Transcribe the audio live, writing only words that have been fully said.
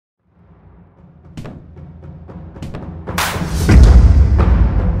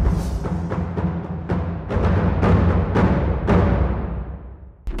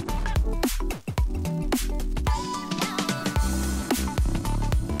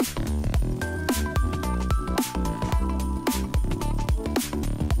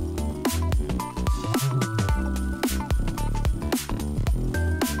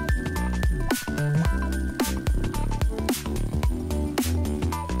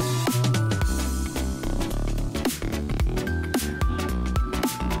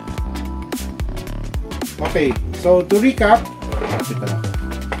Okay, so to recap,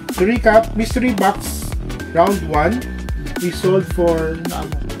 Mystery Box Round 1, we sold for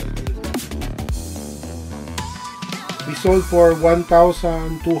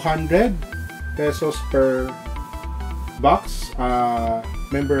 1,200 pesos per box.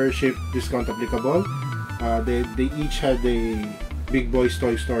 Membership discount applicable. They each had a Big Boys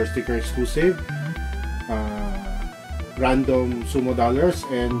Toy Store sticker exclusive, random sumo dollars,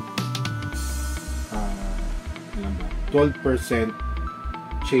 and 12%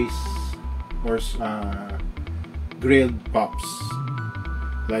 chase or grilled pops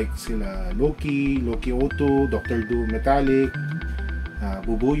like sila Loki O2, Dr. Doom Metallic,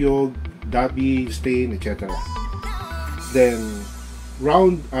 Bubuyog, Dabi, Stain, etc. Then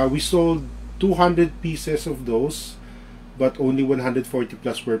we sold 200 pieces of those, but only 140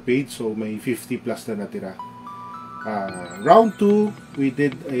 plus were paid, so may 50 plus na natira. Round 2, we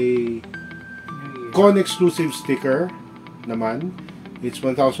did a con exclusive sticker naman. It's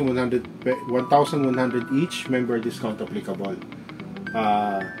 1,100 each, member discount applicable.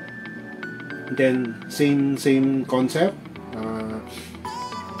 Then same concept.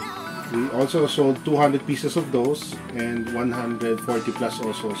 We also sold 200 pieces of those, and 140 plus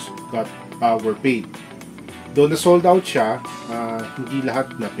also were paid. Though na sold out siya, hindi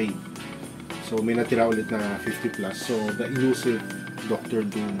lahat na paid. So may natira ulit na 50 plus. So the elusive Dr.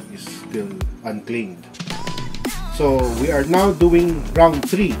 Doom is still unclaimed. So we are now doing round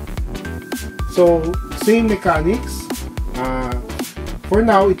 3. So same mechanics. For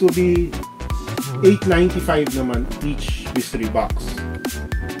now it will be $8.95 naman each mystery box.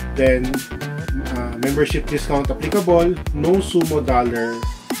 Then membership discount applicable. No sumo dollar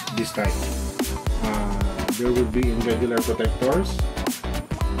this time. There will be in regular protectors,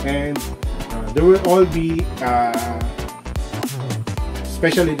 and there will all be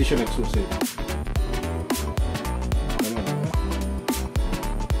special edition exclusive.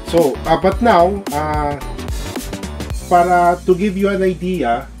 So, but now, para to give you an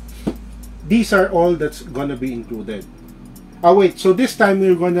idea, these are all that's gonna be included. Wait, so this time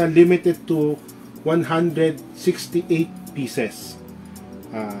we're gonna limit it to 168 pieces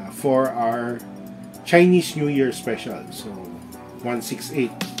for our Chinese New Year special. So,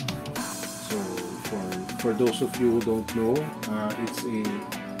 168. So, for those of you who don't know, it's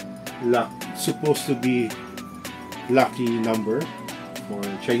supposed to be lucky number for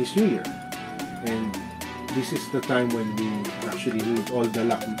Chinese New Year, and this is the time when we actually need all the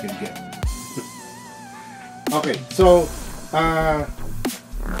luck we can get. Okay, so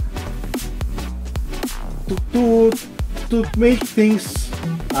to make things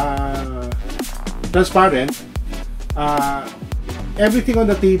transparent, everything on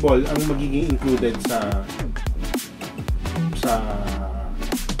the table ang magiging included sa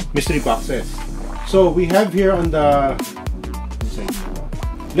mystery boxes. So we have here on the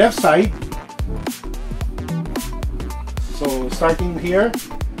left side, so starting here,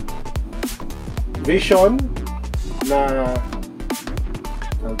 Vision na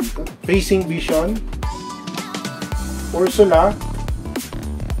facing Vision, Ursula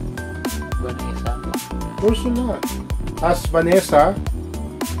as Vanessa,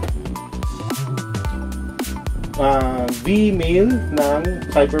 V-male ng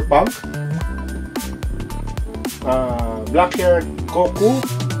Cyberpunk, black hair Goku,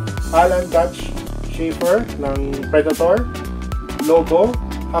 Alan Dutch Schaefer ng Predator, Logo,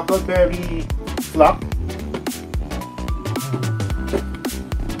 Huckleberry Flap,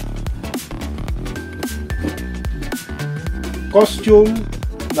 costume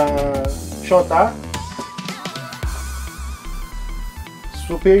na Shota,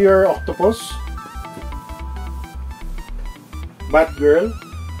 Superior Octopus, Batgirl,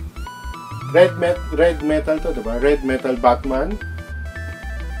 Red Metal to, diba? Red Metal Batman,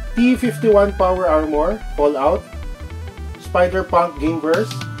 T-51 Power Armor, Fallout, Spider-Punk Gameverse,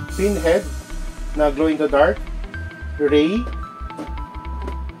 Pinhead na Glow in the Dark, Ray,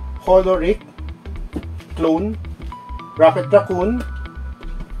 Holoric, Clone, Rocket Raccoon,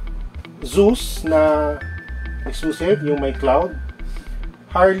 Zeus na exclusive, yung may cloud,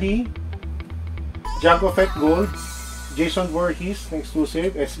 Harley, Jango Fett Gold, Jason Voorhees na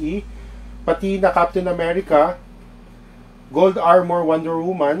exclusive, SE, pati na Captain America, Gold Armor Wonder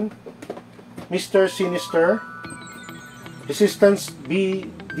Woman, Mr. Sinister, Resistance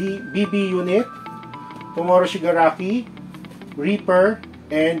BB Unit, Tomoro Shigaraki, Reaper,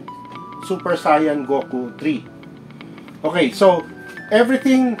 and Super Saiyan Goku 3. Okay, so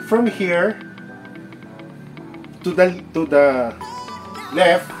everything from here to the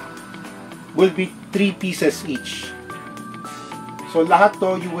left will be 3 pieces each. So lahat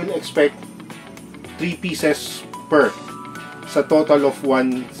to you will expect 3 pieces per, sa total of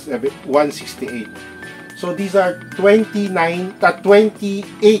 168. So these are 28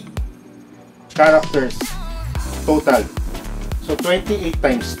 characters total. So 28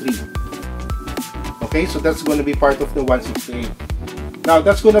 times 3. Okay, so that's going to be part of the 168. Now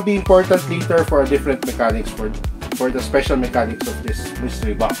that's going to be important later for different mechanics, for the special mechanics of this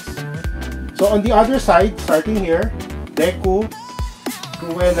mystery box. So on the other side, starting here, Deku,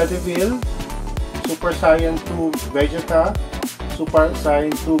 Cruella de Vil, Super Saiyan 2 Vegeta, Super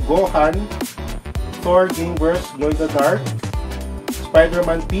Saiyan 2 Gohan, Thor Gameverse Glow in the Dark,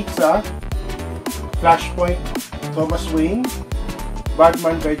 Spider-Man Pizza, Flashpoint Thomas Wayne,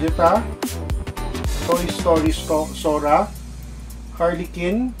 Batman Vegeta, Toy Story Sora, Harley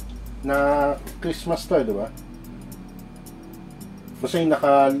Quinn na Christmas to, diba? Kasi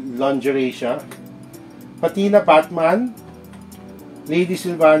naka-lingerie siya. Patina Batman, Lady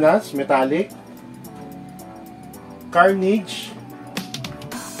Sylvanas Metallic, Carnage,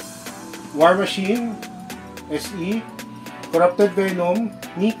 War Machine SE, Corrupted Venom,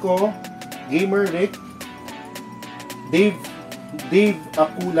 Nico, Gamer Rick, Dave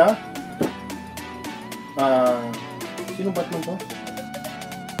Akula, sino Batman to?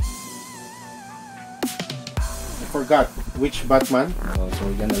 I forgot which Batman. So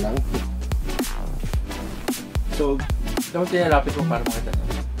yan na lang. So Don't tinalapit mo para makita na.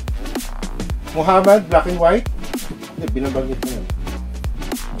 Muhammad Black and White, binabanggit mo yun.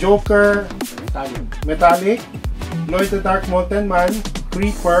 Joker Metallic, Lloyd the Dark Molten Man,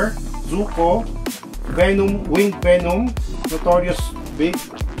 Creeper, Zuko, Venom, Winged Venom, Notorious Big,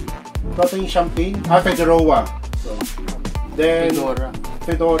 Toting Champagne, Fedorova. So, then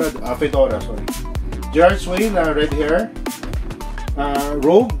Fedora, sorry. Gerard Sway na red hair,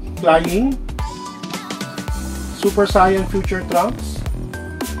 Rogue Flying, Super Saiyan Future Trunks,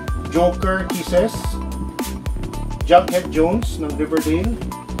 Joker Kisses, Jughead Jones ng Riverdale,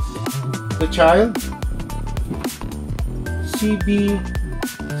 The Child,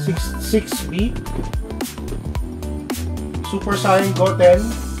 CB6B, Super Saiyan Goten,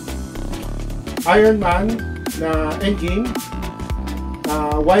 Iron Man na Endgame,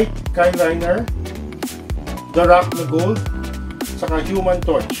 White Kyle Reiner, The Rock na Gold, saka Human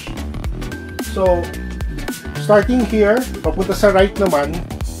Torch. So, starting here, papunta sa right naman,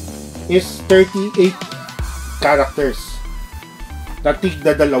 is 38 characters.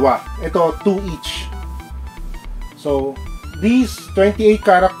 Natigda dalawa. Ito, 2 each. So, these 28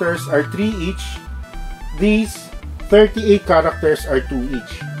 characters are 3 each. These 38 characters are 2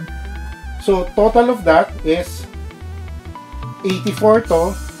 each. So, total of that is 84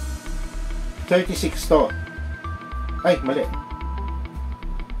 to, 36 to. Ay, mali.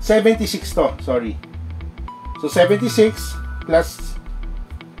 76 to, sorry. So, 76 plus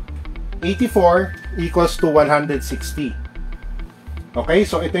 84 equals to 160. Okay,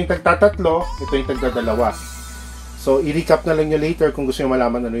 so ito yung tagtatatlo, ito yung tagdadalawa. So, i-recap na lang nyo later kung gusto nyo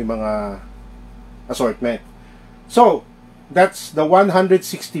malaman ano yung mga assortment. So, that's the 160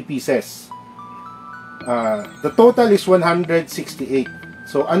 pieces. The total is 168.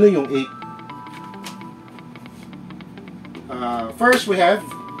 So, ano yung 8? First, we have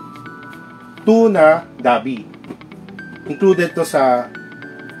 2 na Dabi. Included to sa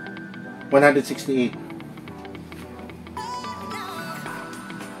 168.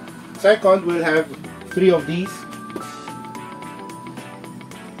 Second, we'll have 3 of these.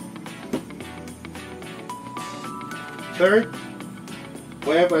 Third,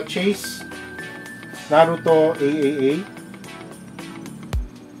 we have a Chase Naruto AAA.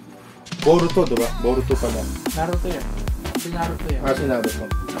 Boruto, diba? Boruto pala. Naruto yan. Si Naruto yan. Si Naruto.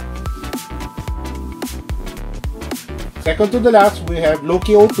 Second to the last, we have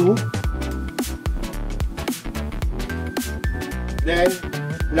Loki O2. Then,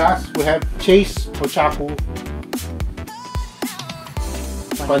 last, we have Chase Ochaku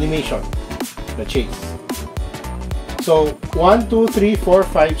Funimation. The Chase. So, 1, 2, 3, 4,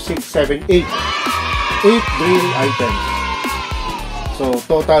 5, 6, 7, 8. 8 drill items. So,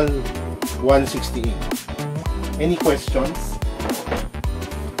 total 168. Any questions?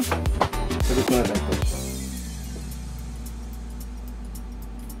 Sagot mo na tayo question.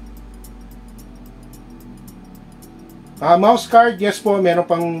 Mouse card, yes po, meron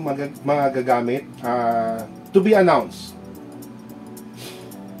pang mga gagamit. To be announced.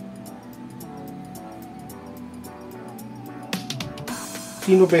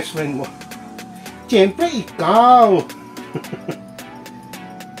 Sino best friend mo? Siyempre, ikaw!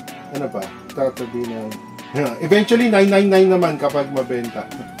 Ano ba? Tatabi na. Eventually, 999 naman kapag mabenta.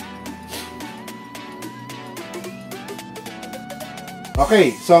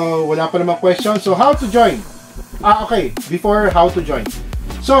 Okay, so wala pa namang question. So, how to join? Okay, before how to join.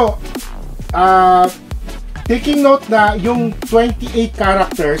 So, taking note na yung 28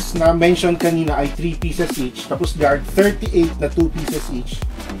 characters na mentioned kanina ay 3 pieces each, tapos there are 38 na 2 pieces each.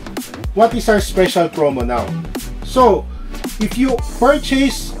 What is our special promo now? So, if you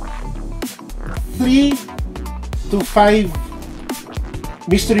purchase 3 to 5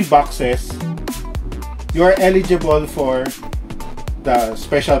 mystery boxes, you are eligible for the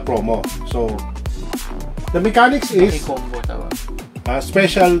special promo. So, the mechanics is combo,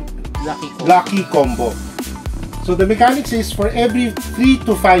 special lucky combo. So, the mechanics is for every 3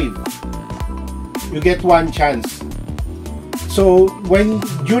 to 5, you get 1 chance. So,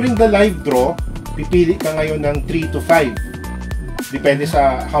 during the live draw, pipili ka ngayon ng 3 to 5. Depende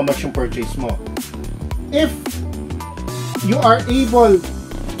sa how much yung purchase mo. If you are able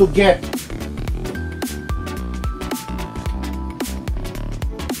to get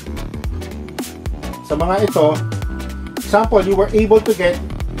sa mga ito, example, you were able to get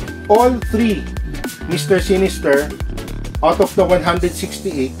all 3 Mr. Sinister out of the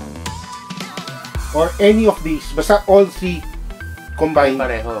 168 or any of these, basta all 3 combined.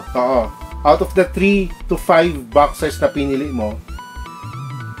 Pareho. Oo. Out of the 3 to 5 boxes na pinili mo,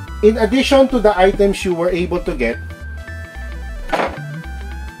 in addition to the items you were able to get,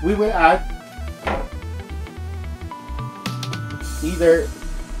 we will add either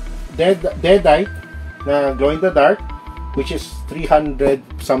Deadite na glow in the dark, which is $300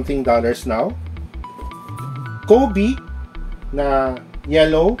 something now, Kobe na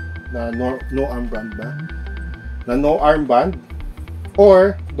yellow na no armband ba? Na no armband,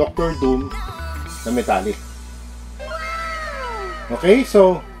 or Dr. Doom na metallic. Okay,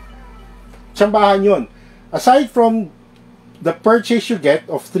 so tsambahan yun. Aside from the purchase you get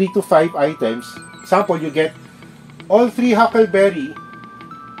of 3 to 5 items, example, you get all 3 Huckleberry,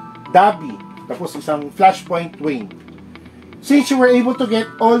 Dabby, tapos isang Flashpoint Wayne. Since you were able to get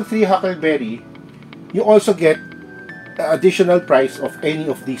all 3 Huckleberry, you also get additional price of any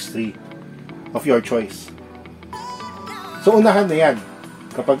of these 3 of your choice. So, unahan na yan.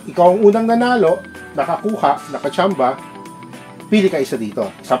 Kapag ikaw ang unang nanalo, nakakuha, nakachamba, pili ka isa dito.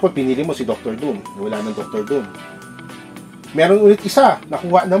 Example, pinili mo si Dr. Doom. Wala ng Dr. Doom. Meron ulit isa,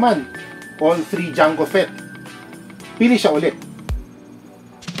 nakuha naman. All 3 Jango Fett. Pili siya ulit.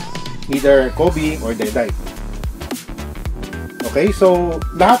 Either Kobe or Deadite. Okay, so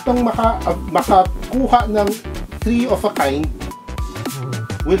lahat ng makakuha ng 3 of a kind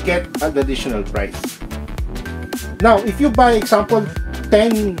will get an additional price. Now, if you buy, example,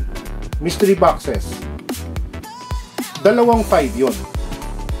 10 mystery boxes, dalawang 5 yun.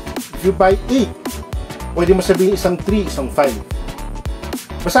 If you buy 8, pwede mo sabihin isang 3, isang 5.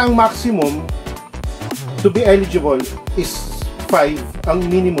 Basta ang maximum to be eligible is 5, ang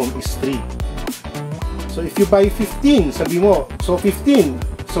minimum is 3. So, if you buy 15, sabi mo, so 15.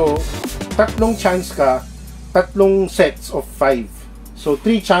 So, tatlong chance ka, tatlong sets of 5. So,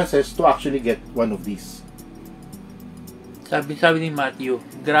 3 chances to actually get one of these. Sabi ni Matthew,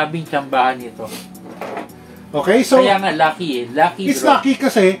 grabing tsambahan nito. Okay, so kaya nga lucky eh. Lucky it's draw. lucky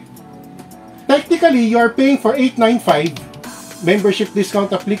kasi technically you are paying for $895 membership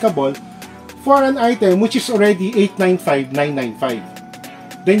discount applicable for an item which is already $895,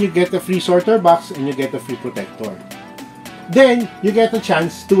 $995. Then you get a free sorter box and you get a free protector. Then you get a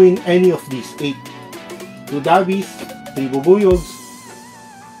chance to win any of these 8. 2 Dabbies, 3 Bubuyugs,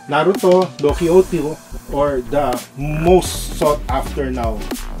 Naruto, Loki Oto, or the most sought after now,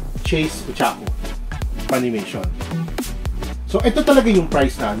 Chase Uchaku Funimation. So ito talaga yung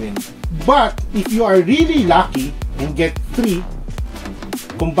price namin. But if you are really lucky and get 3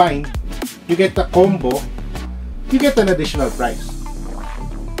 combined, you get a combo, you get an additional price.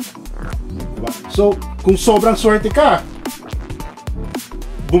 Diba? So kung sobrang swerte ka,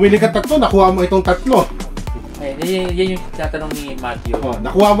 bumili ka 3, nakuha mo itong 3. Yan yung tatanong ni Matthew. Oh,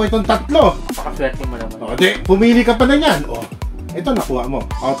 nakuha mo itong 3. Pakaswerte mo naman. Oh, di, pumili ka pa na yan. Oh, ito nakuha mo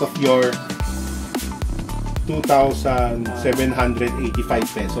out of your 2,785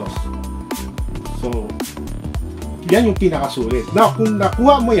 pesos. So, yan yung pinakasulit. Now, kung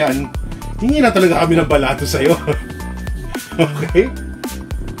nakuha mo yan, hingi na talaga kami ng balato sa'yo. Okay?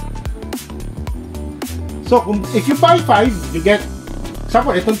 So, if you buy 5, you get,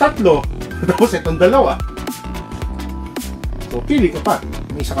 example, itong 3, tapos itong 2. So, pili ka pa.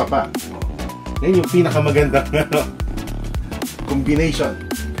 May isa ka pa. Yan yung pinakamagandang combination.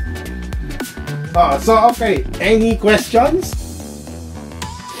 So, okay. Any questions?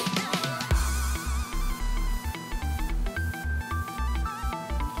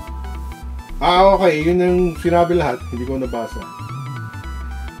 Okay. Yun yung sinabi lahat. Hindi ko nabasa.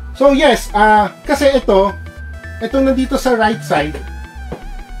 So yes, kasi itong nandito sa right side,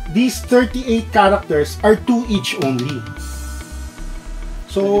 these 38 characters are 2 each only.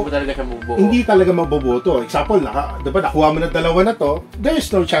 So, hindi mo talaga siya mabubuo. Hindi talaga mabubuo to. Example, diba, nakuha mo na dalawa na to, there is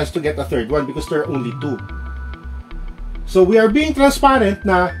no chance to get a third one because there are only 2. So, we are being transparent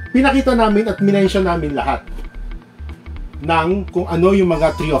na pinakita namin at minention namin lahat ng kung ano yung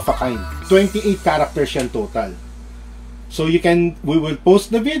mga 3 of a kind. 28 characters yan total. So, we will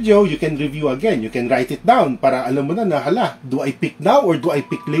post the video, you can review again, you can write it down para alam mo na hala, do I pick now or do I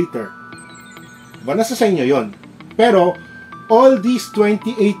pick later? Diba, nasa sa inyo yun. Pero, all these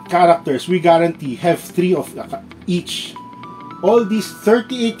 28 characters, we guarantee, have 3 of each. All these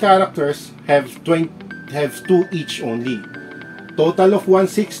 38 characters have 2 each only. Total of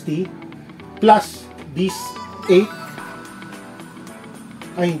 160 plus these 8.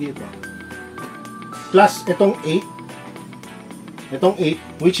 Ay, hindi ito. Plus itong 8. Itong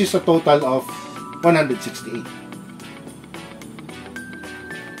 8, which is a total of 168.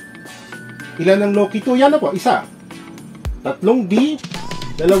 Ilan ang Loki 2? Yan na po, isa. 3 D,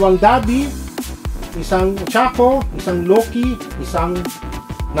 2 Dabi, isang Chaco, isang Loki, isang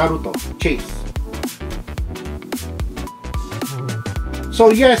Naruto, Chase.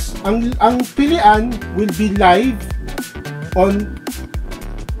 So yes, ang pilian will be live on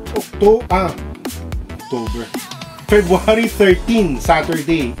February 13,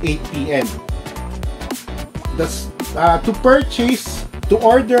 Saturday, 8 p.m. To purchase, to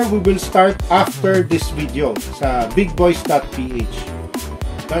order, we will start after this video sa bigboys.ph.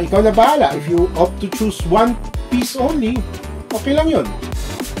 Now, ikaw na bahala. If you opt to choose 1 piece only, okay lang yun.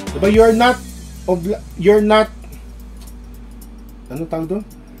 Diba, you're not ano tawag doon?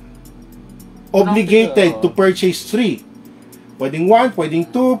 Obligated to purchase 3. Pwedeng 1, pwedeng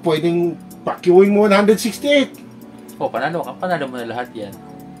 2, pwedeng pakiuwing mo 168. Panalo mo na lahat yan.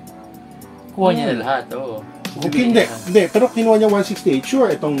 Kuha niya na lahat, oo. Okay, hindi. Pero kinuha niya 168.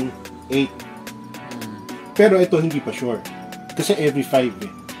 Sure, itong 8. Pero ito hindi pa sure. Kasi every 5 eh.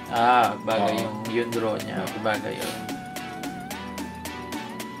 Bagay yung draw niya. Bagay yun.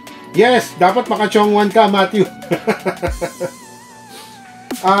 Yes, dapat maka-chong 1 ka, Matthew.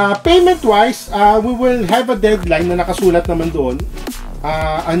 Payment-wise, we will have a deadline na nakasulat naman doon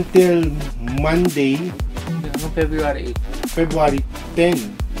until Monday. February 8. February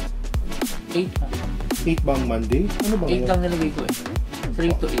 10. 8 8 bang Monday? Ano bang 8 lang nilagay ko eh.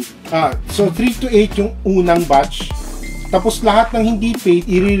 3 to 8. So 3 to 8 yung unang batch. Tapos lahat ng hindi paid,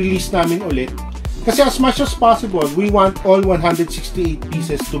 i-release namin ulit. Kasi as much as possible, we want all 168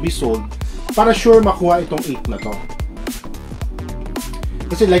 pieces to be sold para sure makuha itong 8 na to.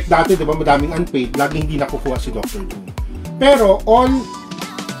 Kasi like dati, diba, madaming unpaid, laging hindi nakukuha si Dr. June. Pero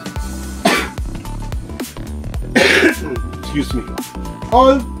excuse me,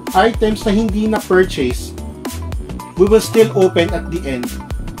 all items na hindi na purchase, we will still open at the end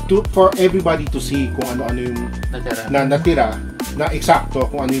for everybody to see kung ano-ano yung natira na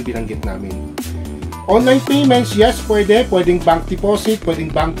eksakto kung ano yung binanggit namin. Online payments, yes, pwedeng bank deposit, pwedeng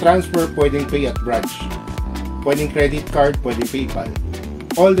bank transfer, pwedeng pay at branch, pwedeng credit card, pwedeng PayPal.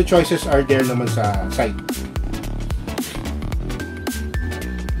 All the choices are there naman sa site.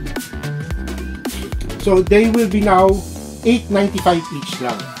 So they will be now $8.95 each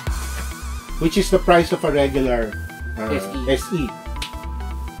lang, which is the price of a regular SE.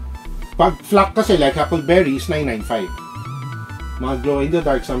 Pag flock kasi like Huckleberry is $9.95. Mga glow in the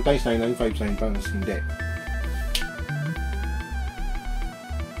dark sometimes $9.95, sometimes hindi.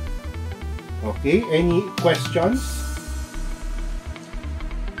 Okay, any questions?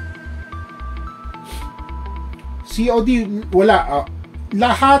 COD, wala.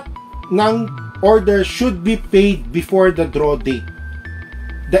 Lahat ng order should be paid before the draw date.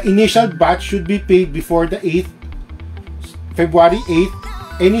 The initial batch should be paid before the 8th, February 8th.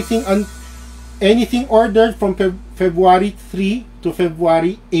 Anything ordered from February 3 to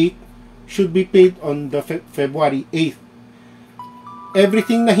February 8 should be paid on the February 8th.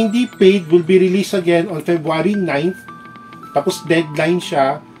 Everything na hindi paid will be released again on February 9th. Tapos deadline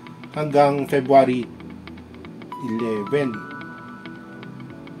siya hanggang February 11.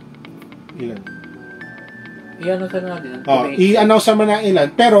 Ilan? I-announce na natin. I-announce naman na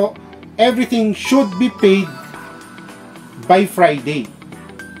ilan. Pero, everything should be paid by Friday.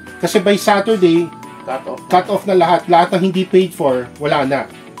 Kasi by Saturday, cut off na lahat. Lahat ng hindi paid for, wala na.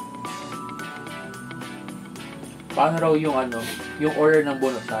 Paano raw yung yung order ng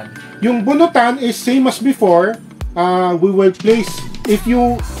bunutan? Yung bunutan is same as before. We will place, if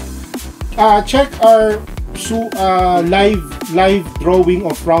you check our live drawing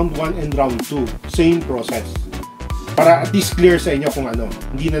of round 1 and round 2, same process. Para at least clear sa inyo kung ano.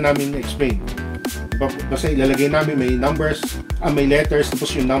 Hindi na namin explain. Basta ilalagay namin may numbers, may letters,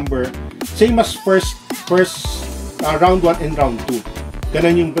 tapos yung number. Same as first round 1 and round 2.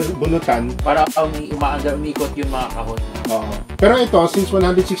 Ganun yung bunutan. Para umiikot yung mga kahon. Oo. Pero ito, since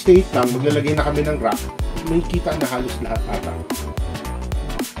 168 lang, maglalagay na kami ng rack, may kita na halos lahat ata.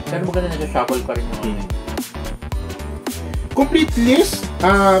 Pero maganda na shuffle pa rin yung Complete list,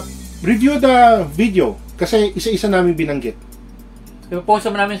 review the video. Kasi isa-isa namin binanggit. Ipopost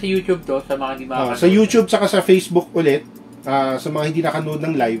namin sa YouTube to, sa mga hindi makakanood. Sa YouTube, saka sa Facebook ulit, sa mga hindi nakanood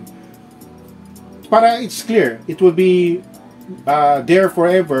ng live. Para it's clear, it will be there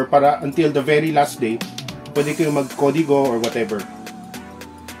forever para until the very last day. Pwede kayo mag-codigo or whatever.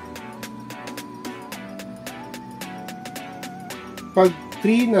 Pag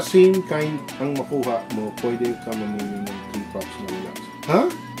 3 na same kind ang makuha mo, pwede ka mamili ng 3 props na relax. Huh?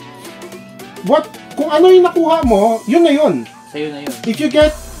 What? Kung ano yung nakuha mo, yun na yun. Sa'yo na yun. If you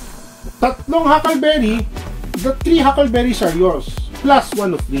get 3 huckleberry, the 3 huckleberries are yours. Plus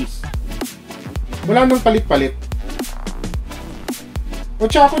 1 of these. Wala nang palit-palit.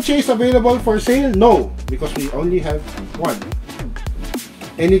 Ochako Chase available for sale? No. Because we only have 1.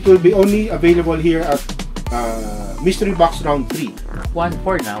 And it will be only available here at Mystery Box Round 3. 1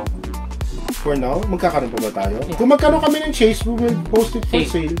 for now. For now? Magkakaroon pa ba tayo? Yeah. Kung magkaroon kami ng Chase, we will post it for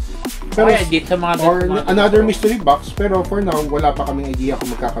sale. Pero, sa mga or another mystery box, pero for now, wala pa kaming idea kung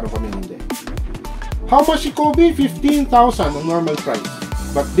magkakaroon kami hindi. How much si Kobe? 15,000 ang normal price.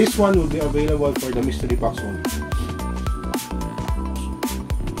 But this one will be available for the mystery box only.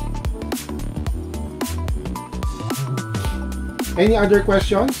 Any other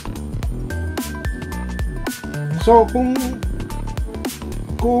questions? So, kung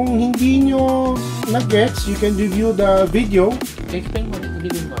hindi nyo nag-gets, you can review the video. Explain mo,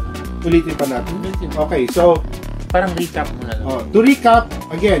 ulitin pa natin. Okay, so parang recap mo na lang. To recap,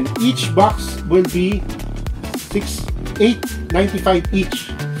 again, each box will be $8.95 each.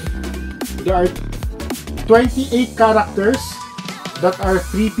 There are 28 characters that are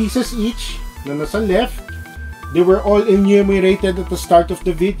 3 pieces each na nasa left. They were all enumerated at the start of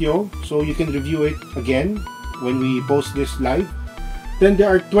the video, so you can review it again when we post this live. Then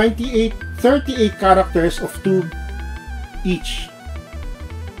there are 38 characters of 2 each.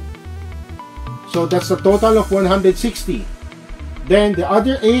 So that's a total of 160. Then the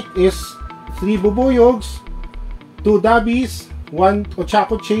other 8 is 3 Buboyogs, 2 Dabbies, 1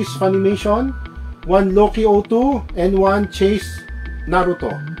 Ochako Chase Funimation, 1 Loki O2, and 1 Chase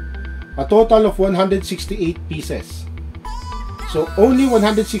Naruto. A total of 168 pieces. So only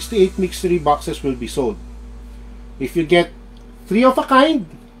 168 mystery boxes will be sold. If you get 3 of a kind,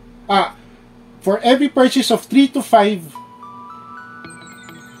 for every purchase of 3 to 5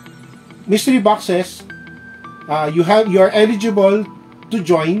 mystery boxes, you are eligible to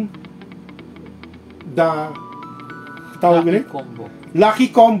join the lucky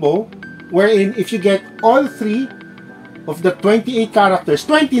combo, wherein if you get all 3 of the 28 characters,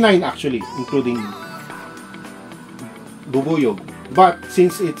 29 actually, including Bubuyog, but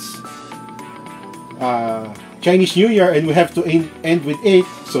since it's Chinese New Year and we have to end with 8,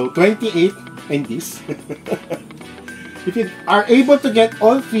 so 28 and this. If you are able to get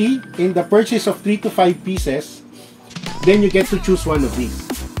all 3 in the purchase of 3 to 5 pieces, then you get to choose one of these.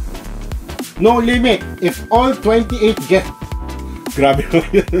 No limit. If all 28 get, grabe mo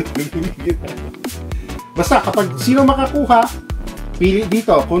yun. Basta kapag sino makakuha, pili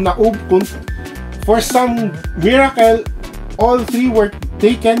dito. Kung for some miracle, all 3 were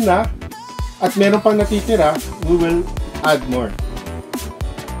taken na at meron pang natitira, we will add more.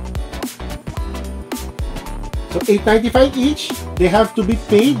 So $8.95 each. They have to be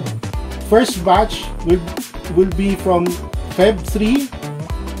paid. First batch will be from Feb 3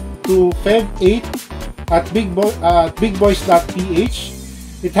 to Feb 8 at bigboys.ph.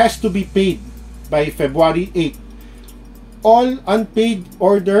 It has to be paid by February 8. All unpaid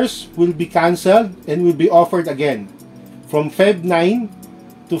orders will be cancelled and will be offered again from Feb 9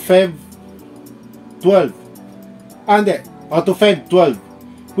 to Feb 12. To Feb 12,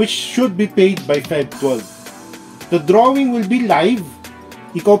 which should be paid by Feb 12. The drawing will be live.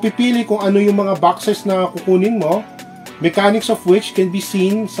 Ikaw pipili kung ano yung mga boxes na kukunin mo. Mechanics of which can be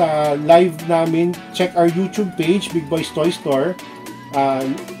seen sa live namin. Check our YouTube page, Big Boys Toy Store.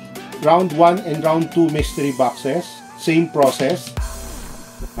 Round 1 and round 2 mystery boxes. Same process.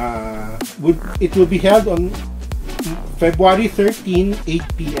 It will be held on February 13,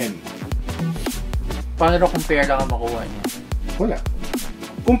 8 p.m. Paano compare lang ang makuha niya? Wala.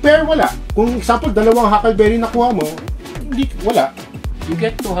 Compare, wala. Kung example, 2 huckleberry nakuha mo, hindi, wala. You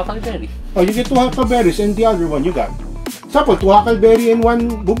get 2 huckleberries. Oh, you get 2 huckleberries and the other one you got. Sample, 2 Huckleberry and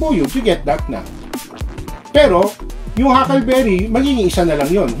 1 bubuyog, you get that na. Pero, yung Huckleberry, magiging isa na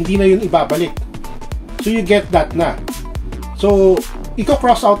lang yon, hindi na yun ibabalik. So, you get that na. So,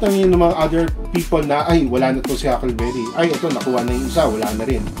 iko-cross out na yun ng mga other people na, ay, wala na to si Huckleberry. Ay, ito, nakuha na yung isa, wala na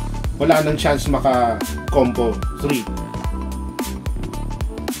rin. Wala nang chance maka-combo 3.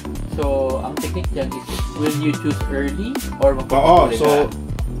 So, ang technique dyan is, will you choose early or Oo, magpapahuli so,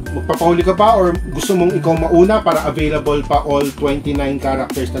 magpapahuli ka ba or gusto mong ikaw mauna para available pa all 29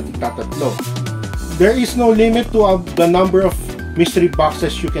 characters na tigtatatlo? There is no limit to the number of mystery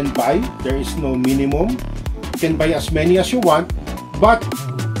boxes you can buy. There is no minimum. You can buy as many as you want. But,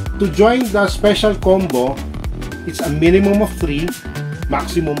 to join the special combo, it's a minimum of 3,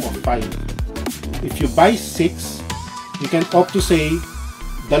 maximum of 5. If you buy 6, you can opt to say,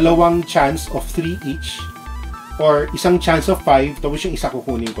 2 chance of 3 each or isang chance of 5 tapos yung isa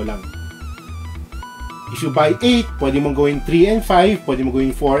kukunin ko lang. If you buy 8, pwede mong gawin 3 and 5, pwede mong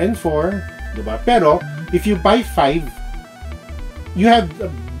gawin 4 and 4, diba? Pero if you buy 5, you have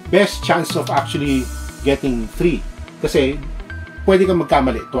the best chance of actually getting 3 kasi pwede kang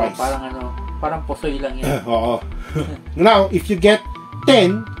magkamali twice. Parang posoy lang yan. Oo. Now, if you get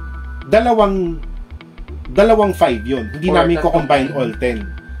 10, dalawang 5 yun. Hindi namin ko-combine all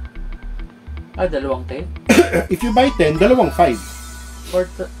 10. 2 10? If you buy 10, 2 5. Or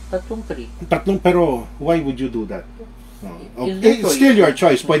 3? Tatlong, pero why would you do that? It's still your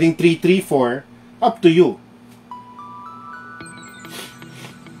choice. Pwedeng 3, 3, 4. Up to you.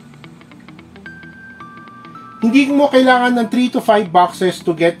 Hindi mo kailangan ng 3 to 5 boxes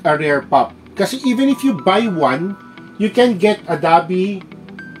to get a rare pop. Kasi even if you buy 1, you can get a Dabi,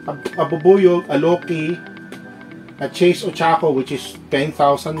 a Bubuyog, a Loki, a Chase Ochako, which is 10,000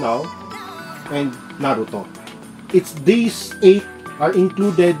 now, and Naruto. It's these 8 are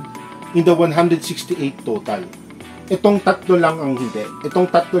included in the 168 total. Itong tatlo lang ang hindi. Itong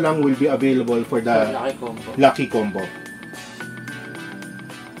tatlo lang will be available for the lucky combo.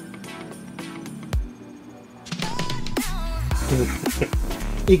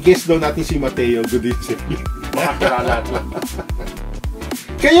 I-guess daw natin si Mateo. Good evening. Makakilala ito.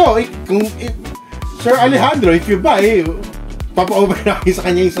 Kayo, Sir Alejandro, if you buy, papa-over namin sa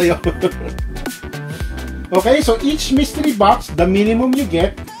kanya yung sayo. Okay, so each mystery box, the minimum you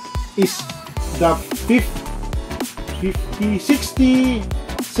get is the 66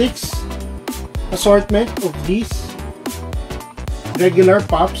 assortment of these regular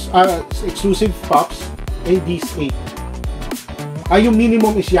pops, exclusive pops, and these 8. Yung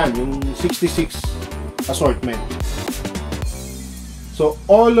minimum is yan, yung 66 assortment. So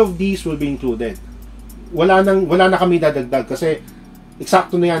all of these will be included. Wala na kami dadagdag kasi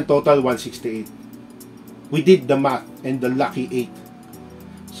eksakto na yan, total 168. We did the math and the lucky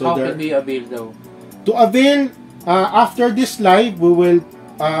 8. So how can we avail though? To avail, after this live, we will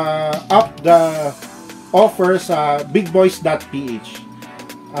up the offer sa bigboys.ph.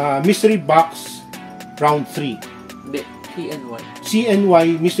 Mystery Box Round 3. Hindi, CNY.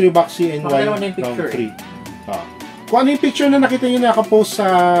 CNY, Mystery Box CNY Round 3. Kung ano yung picture na nakita nyo na nakapost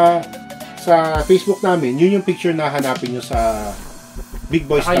sa Facebook namin, yun yung picture na hanapin nyo sa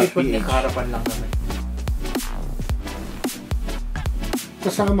bigboys.ph. Nakaharapan lang kami.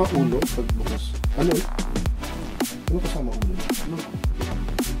 Kasama ulo pagbukas. Ano kasama ulo?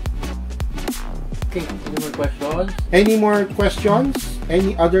 Okay, any more questions? Any more questions?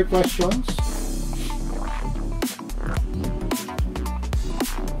 Any other questions?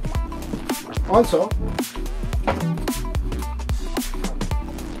 Also,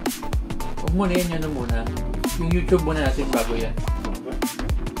 huwag muna yan yun muna. Yung YouTube muna natin bago yan.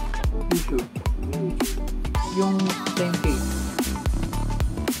 YouTube. Yung 10K.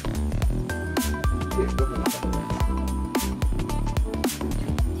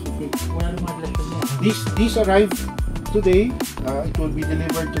 These arrived today. It will be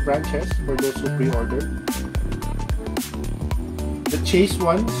delivered to branches for those who pre-ordered. The Chase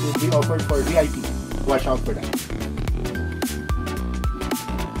one will be offered for VIP. Watch out for that.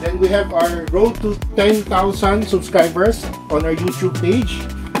 Then we have our road to 10,000 subscribers on our YouTube page.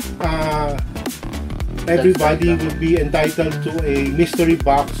 Everybody will be entitled to a mystery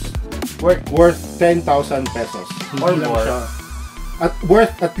box worth 10,000 pesos. Or more.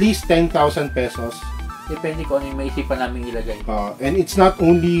 Worth at least 10,000 pesos. Depende kung ano yung maisipan namin ilagay. And it's not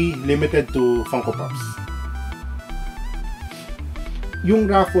only limited to Funko Pops. Yung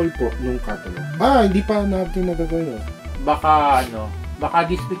raffle po, yung catalog. Hindi pa natin nagagawin. Baka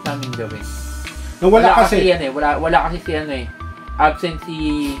this week namin gawin. Wala kasi yan eh. Wala kasi si absent si...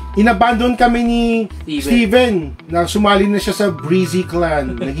 Inabandon kami ni Steven na sumali na siya sa Breezy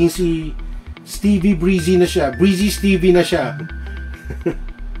Clan. Naging si Stevie Breezy na siya. Breezy Stevie na siya.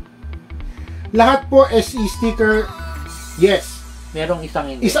 Lahat po SE sticker, yes. Merong isang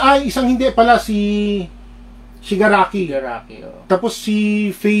hindi. Isang hindi pala, si Shigaraki. Oh. Tapos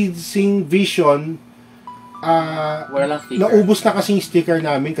si Phasing Vision, wala lang sticker. naubos na kasing sticker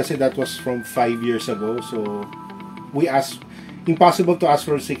namin kasi that was from 5 years ago. So, we asked, impossible to ask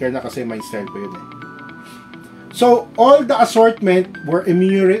for a sticker na kasi my style pa yun eh. So, all the assortment were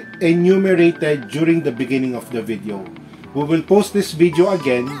enumerated during the beginning of the video. We will post this video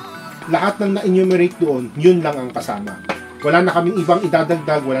again. Lahat ng na-enumerate doon, yun lang ang kasama. Wala na kaming ibang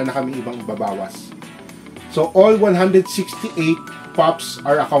idadagdag, wala na kaming ibang ibabawas. So, all 168 pops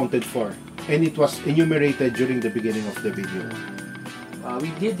are accounted for. And it was enumerated during the beginning of the video.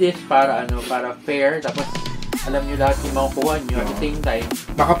 We did this para fair. Tapos, alam nyo lahat yung makukuha nyo at the same time.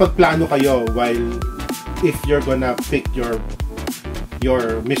 Makapagplano kayo while if you're gonna pick your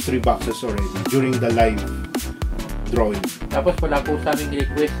mystery boxes already during the live drawing. Tapos wala po sa aming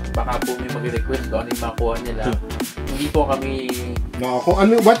request, baka po may mag-request kung ano yung makuha nila. Hindi po kami... No, kung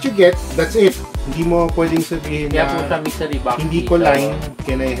ano, what you get, that's it. Hindi mo pwedeng sabihin kaya na... po sa mystery box. Hindi ko line,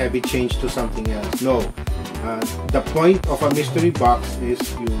 can I have it changed to something else? No. The point of a mystery box is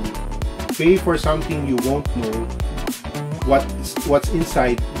you pay for something you won't know what's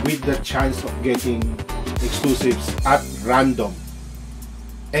inside with the chance of getting exclusives at random.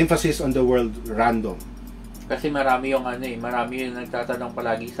 Emphasis on the word random. Kasi marami yung marami yung nagtatanong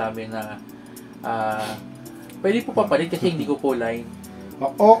palagi sa amin na pwede po papalit kasi hindi ko po line.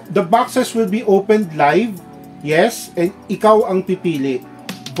 The boxes will be opened live, yes, and ikaw ang pipili.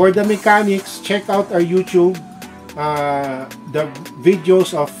 For the mechanics, check out our YouTube, the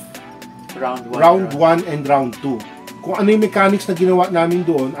videos of round 1 and round 2. Kung ano yung mechanics na ginawa namin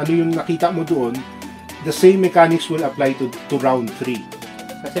doon, ano yung nakita mo doon, the same mechanics will apply to round 3.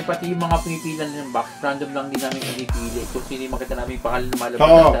 Kasi pati yung mga pinipilan ng box, random lang din namin pinipili. Kung sino yung makita namin pangalan na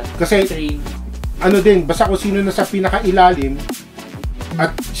malabas na kasi train. Ano din, basta kung sino nasa pinakailalim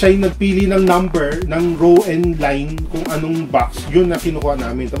at siya yung nagpili ng number, ng row and line kung anong box, yun na kinukuha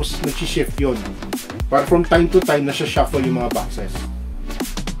namin. Tapos nag-shift yun. Para from time to time, nasa-shuffle yung mga boxes.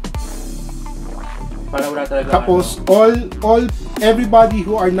 Para wala talaga. Tapos, everybody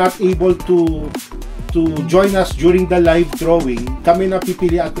who are not able to join us during the live drawing, kami na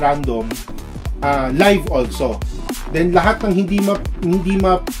pipili at random, live also. Then lahat ng hindi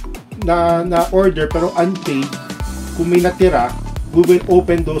na order pero unpaid, kung may natira, we will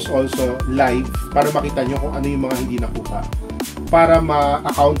open those also live para makita nyo kung ano yung mga hindi nakuha para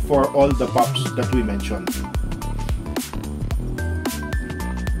ma-account for all the pops that we mentioned.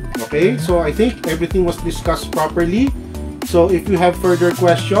 Okay, so I think everything was discussed properly. So if you have further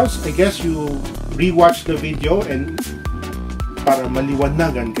questions, I guess you rewatch the video and para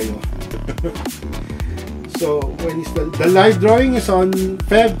maliwanagan kayo. So when is the live drawing is on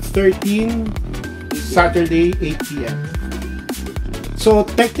Feb 13, Saturday 8 p.m. So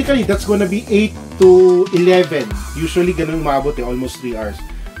technically that's gonna be 8 to 11. Usually ganun maabot almost 3 hours.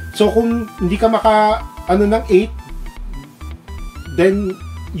 So kung hindi ka ng 8, then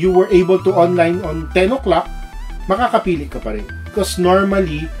you were able to online on 10 o'clock, makakapili ka pa rin. Because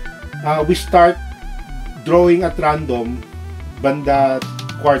normally, we start drawing at random banda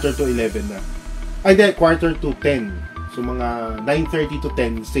quarter to 11 na. Ay, hindi, quarter to 10. So, mga 9:30 to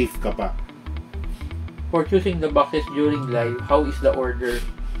 10, safe ka pa. For choosing the boxes during live, how is the order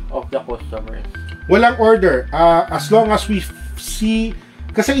of the customers? Walang order. As long as we see...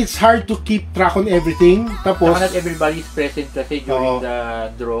 Kasi it's hard to keep track on everything. Tapos... not everybody is present kasi during the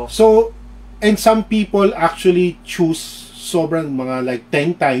draw. So, and some people actually choose sobrang mga like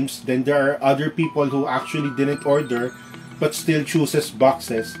 10 times. Then there are other people who actually didn't order but still chooses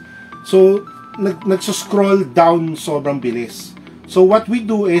boxes. So, nagsuscroll down sobrang bilis. So, what we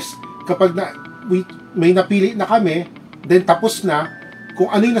do is, kapag may napili na kami, then tapos na, kung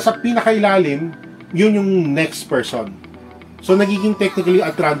ano yung nasa pinakailalim, yun yung next person. So, nagiging technically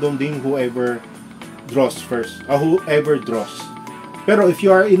at random din whoever draws first. Whoever draws. Pero if you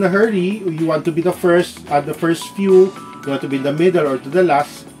are in a hurry, you want to be the first, at the first few, you want to be in the middle or to the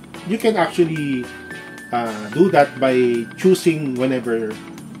last, you can actually do that by choosing whenever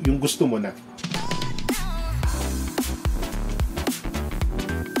yung gusto mo na.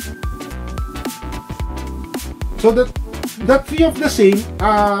 So, that three of the same,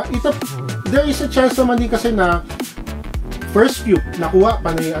 there is a chance naman din kasi na first few, nakuha,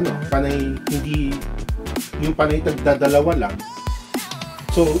 panay, hindi, yung panay tagdadalawa lang.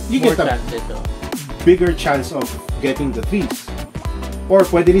 So, you get a bigger chance of getting the threes. Or,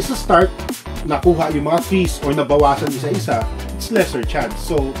 pwede rin sa start, nakuha yung mga threes or nabawasan isa-isa, it's lesser chance.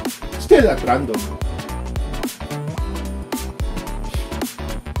 So, still at random.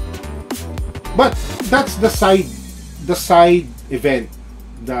 But that's the side event.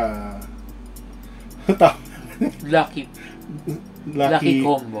 The lucky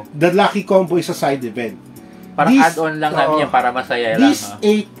combo. The lucky combo is a side event. Parang add-on lang namin yan para masaya lang. This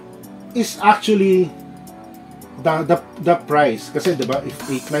 8 is actually the price. Kasi diba, if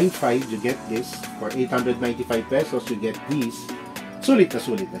 895 you get this, for 895 pesos you get this, sulit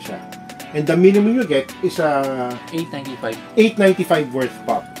na siya. And the minimum you get is a 895 worth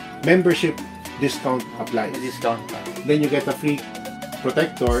pop. Membership discount applies. Discount pa. Then you get a free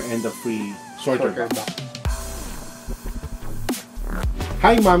protector and a free sorter box.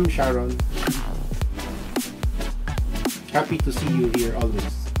 Hi Ma'am Sharon. Happy to see you here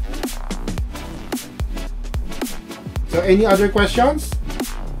always. So any other questions?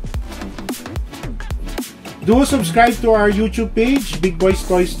 Do subscribe to our YouTube page, Big Boys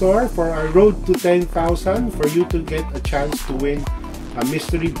Toy Store, for our road to 10,000, for you to get a chance to win a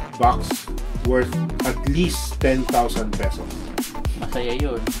mystery box worth at least 10,000 pesos. Masaya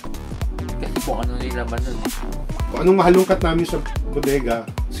yun. Kasi kung ano nila man nun. Kung anong mahalungkat namin sa bodega,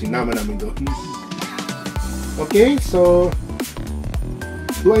 sinama namin doon. Okay, so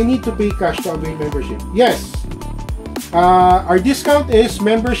do I need to pay cash to avail membership? Yes. Our discount is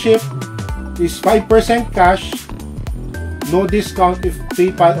membership is 5% cash, no discount if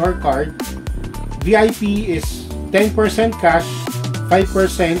PayPal or card. VIP is 10% cash,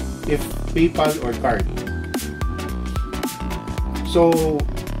 5% if PayPal or card. So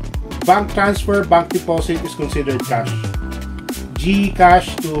bank transfer, bank deposit is considered cash.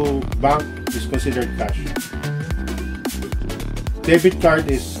 GCash to bank is considered cash. Debit card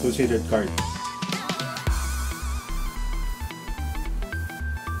is considered card.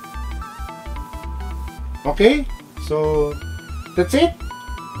 Okay, so that's it.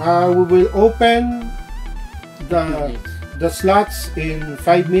 We will open the slots in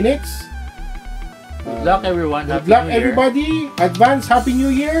 5 minutes. Good luck everyone. Good luck everybody. Advance Happy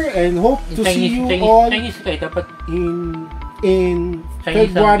New Year and hope to see you all in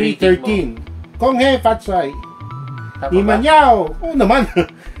February 13. Konghe Fatsai. Imanyao. Oh naman.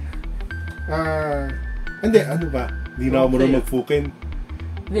 Hindi, ano ba? Hindi na ako marunong mag-fukin.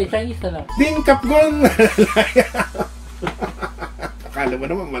 Hindi, Chinese na lang. Ding Kapgon! Akala mo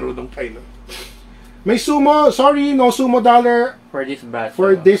naman marunong kayo, no? May sumo, sorry, no sumo dollar for this batch.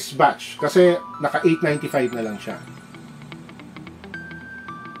 For this batch. Kasi naka 895 na lang siya.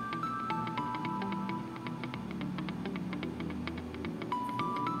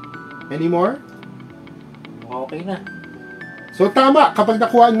 Any more? Okay na. So tama, kapag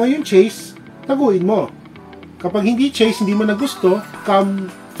nakuhaan mo yung chase, taguin mo. Kapag hindi chase, hindi mo na gusto, come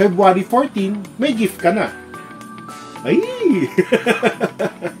February 14, may gift ka na. Ay!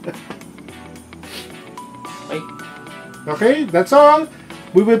 Okay, that's all.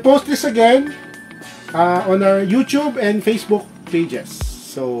 We will post this again on our YouTube and Facebook pages.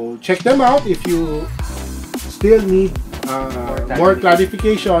 So check them out if you still need more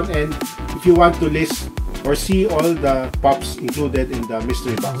clarification and if you want to list or see all the pops included in the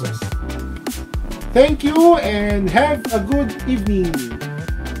mystery boxes. Thank you and have a good evening.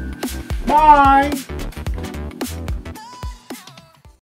 Bye!